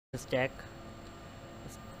stack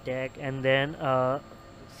and then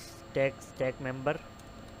stack member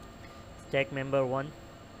 1.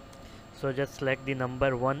 So just select the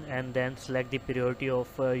number 1 and then select the priority of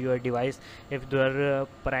your device. If your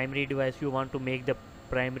primary device, you want to make the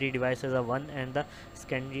primary device as a 1 and the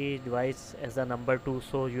secondary device as a number 2,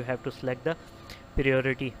 so you have to select the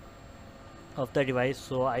priority of the device.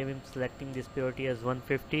 So I am selecting this priority as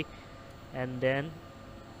 150, and then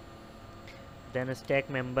a stack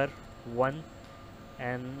member 1,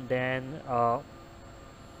 and then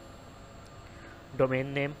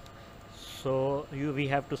domain name. So we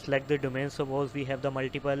have to select the domain. Suppose we have the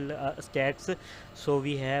multiple stacks, so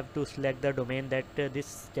we have to select the domain that this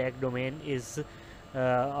stack domain is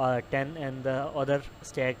 10 and the other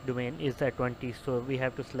stack domain is 20. So we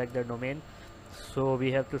have to select the domain. So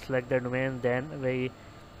we have to select the domain, then we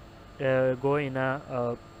go in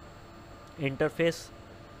a interface.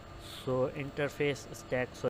 So interface stack,